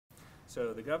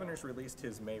So the governor's released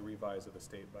his May revise of the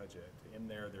state budget. In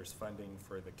there, there's funding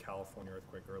for the California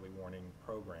Earthquake Early Warning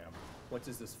Program. What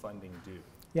does this funding do?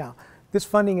 Yeah, this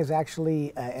funding is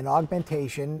actually an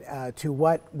augmentation to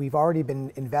what we've already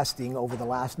been investing over the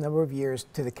last number of years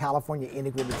to the California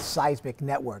Integrated Seismic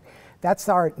Network. That's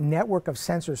our network of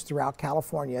sensors throughout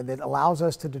California that allows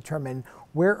us to determine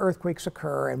where earthquakes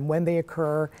occur and when they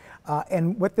occur.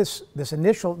 And what this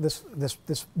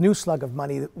new slug of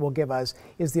money that will give us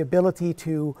is the ability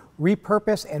to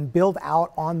repurpose and build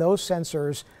out on those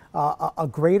sensors a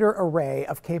greater array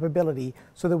of capability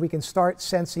so that we can start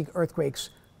sensing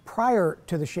earthquakes prior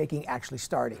to the shaking actually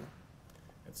starting.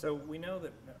 And so we know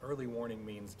that early warning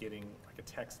means getting like a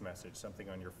text message, something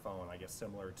on your phone, I guess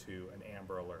similar to an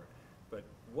Amber Alert. But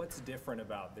what's different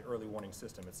about the early warning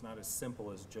system? It's not as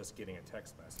simple as just getting a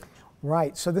text message.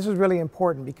 Right. So this is really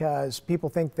important because people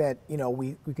think that, you know,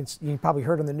 you probably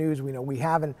heard on the news, we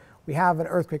have an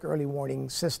earthquake early warning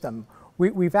system.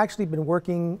 We've actually been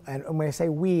working, and when I say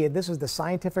we, this is the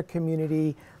scientific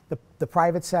community, the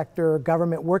private sector,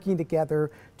 government working together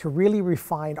to really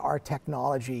refine our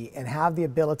technology and have the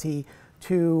ability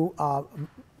to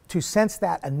sense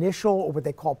that initial, or what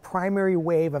they call primary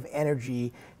wave of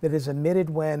energy that is emitted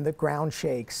when the ground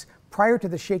shakes prior to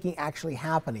the shaking actually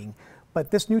happening.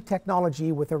 But this new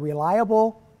technology with a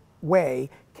reliable way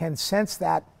can sense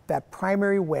that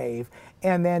primary wave,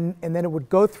 and then it would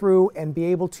go through and be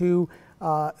able to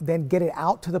then get it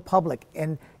out to the public.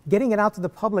 And getting it out to the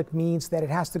public means that it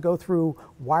has to go through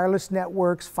wireless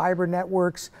networks, fiber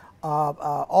networks,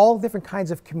 all different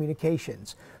kinds of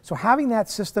communications. So having that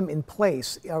system in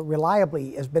place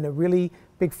reliably has been a really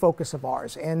big focus of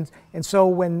ours. And so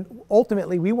when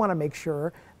ultimately we want to make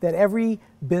sure that every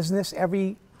business,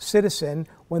 every citizen,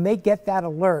 when they get that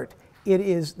alert,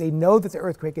 they know that the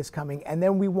earthquake is coming, and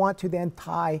then we want to then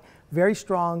tie very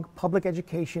strong public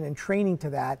education and training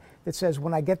to that says,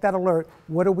 when I get that alert,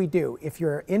 what do we do? If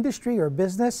you're industry or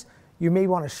business, you may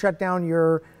want to shut down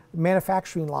your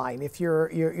manufacturing line. If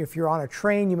you're on a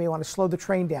train, you may want to slow the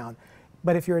train down.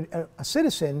 But if you're a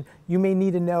citizen, you may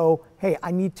need to know, hey,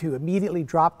 I need to immediately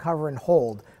drop cover and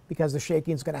hold because the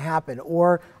shaking is going to happen.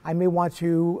 Or I may want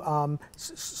to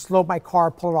slow my car,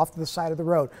 pull it off to the side of the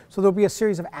road. So there'll be a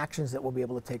series of actions that will be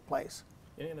able to take place.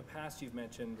 In the past, you've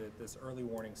mentioned that this early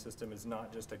warning system is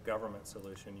not just a government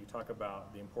solution. You talk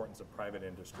about the importance of private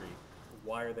industry.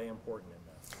 Why are they important in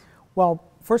this? Well,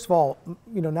 first of all,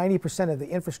 90% of the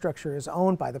infrastructure is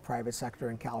owned by the private sector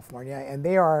in California, and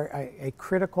they are a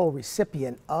critical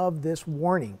recipient of this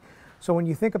warning. So when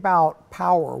you think about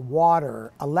power,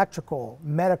 water, electrical,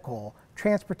 medical,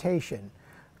 transportation,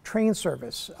 train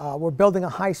service, we're building a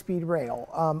high-speed rail.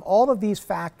 All of these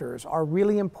factors are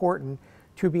really important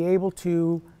to be able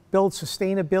to build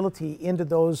sustainability into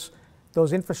those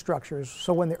infrastructures.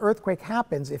 So when the earthquake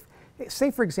happens, say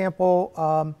for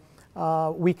example,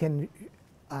 we can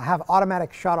have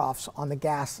automatic shutoffs on the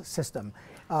gas system.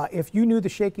 If you knew the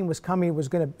shaking was coming, it was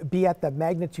going to be at the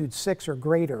magnitude 6 or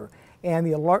greater, and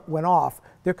the alert went off,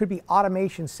 there could be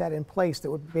automation set in place that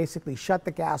would basically shut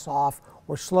the gas off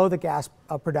or slow the gas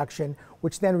production,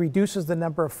 which then reduces the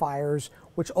number of fires,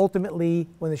 which ultimately,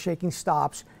 when the shaking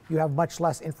stops, you have much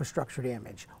less infrastructure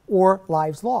damage or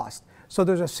lives lost. So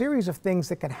there's a series of things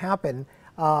that can happen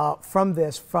from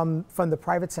the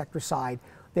private sector side.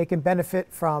 They can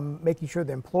benefit from making sure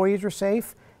the employees are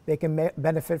safe. They can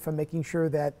benefit from making sure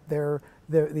that the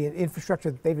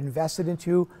infrastructure that they've invested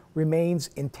into remains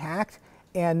intact,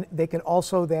 and they can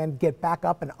also then get back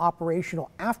up and operational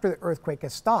after the earthquake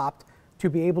has stopped to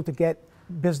be able to get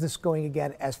business going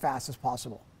again as fast as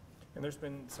possible. And there's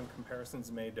been some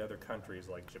comparisons made to other countries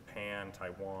like Japan,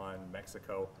 Taiwan,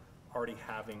 Mexico, already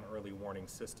having early warning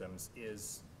systems.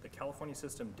 Is the California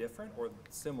system different or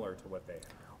similar to what they have?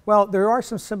 Well, there are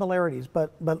some similarities,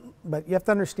 but you have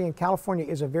to understand California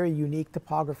is a very unique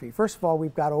topography. First of all,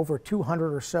 we've got over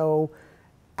 200 or so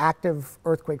active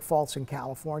earthquake faults in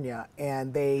California,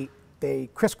 and they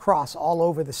crisscross all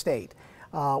over the state.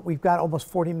 We've got almost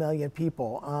 40 million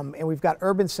people, and we've got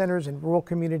urban centers and rural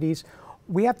communities.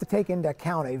 We have to take into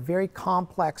account a very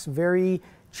complex, very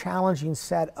challenging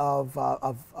set of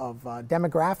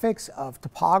demographics, of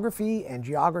topography and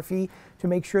geography to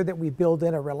make sure that we build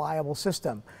in a reliable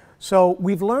system. So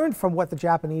we've learned from what the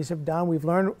Japanese have done, we've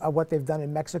learned what they've done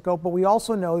in Mexico, but we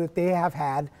also know that they have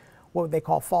had what they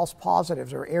call false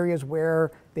positives, or areas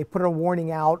where they put a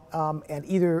warning out and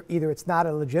either it's not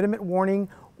a legitimate warning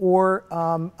or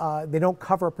they don't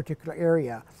cover a particular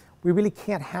area. We really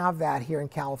can't have that here in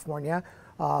California.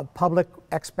 Public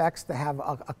expects to have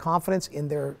a confidence in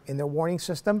their warning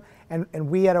system, and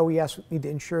we at OES need to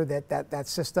ensure that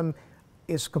system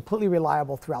is completely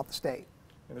reliable throughout the state.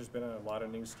 And there's been a lot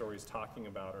of news stories talking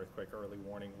about earthquake early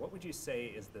warning. What would you say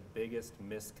is the biggest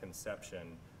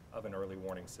misconception of an early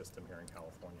warning system here in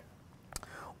California?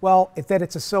 Well, that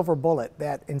it's a silver bullet,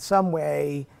 that in some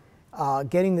way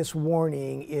getting this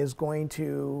warning is going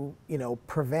to,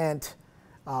 prevent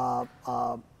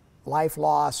life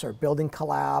loss or building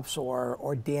collapse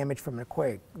or damage from an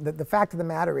earthquake. The fact of the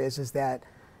matter is that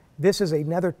this is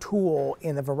another tool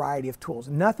in the variety of tools.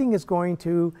 Nothing is going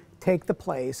to take the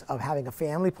place of having a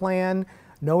family plan,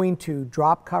 knowing to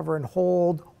drop, cover, and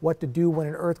hold, what to do when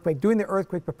an earthquake, doing the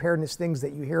earthquake preparedness things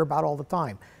that you hear about all the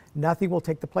time. Nothing will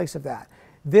take the place of that.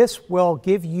 This will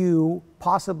give you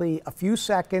possibly a few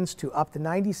seconds to up to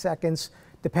 90 seconds,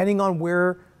 depending on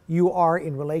where you are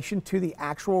in relation to the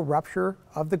actual rupture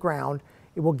of the ground.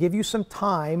 It will give you some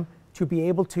time to be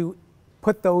able to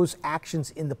put those actions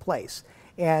into place.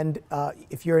 And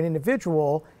if you're an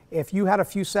individual, if you had a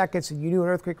few seconds and you knew an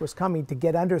earthquake was coming, to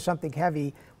get under something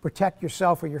heavy, protect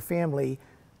yourself or your family,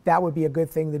 that would be a good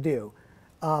thing to do.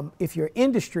 If you're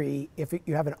industry, if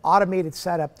you have an automated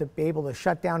setup to be able to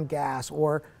shut down gas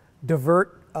or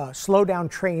divert, slow down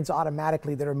trains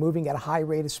automatically that are moving at a high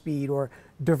rate of speed, or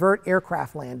divert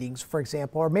aircraft landings, for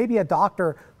example, or maybe a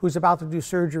doctor who's about to do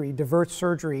surgery diverts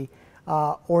surgery,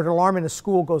 or an alarm in a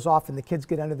school goes off and the kids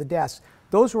get under the desks.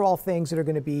 Those are all things that are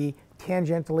going to be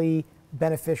tangentially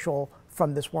beneficial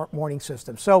from this warning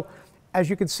system. So as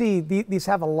you can see, these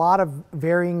have a lot of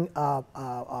varying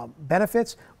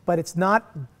benefits, but it's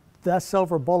not the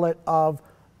silver bullet of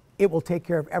it will take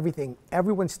care of everything.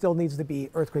 Everyone still needs to be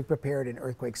earthquake prepared and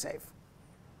earthquake safe.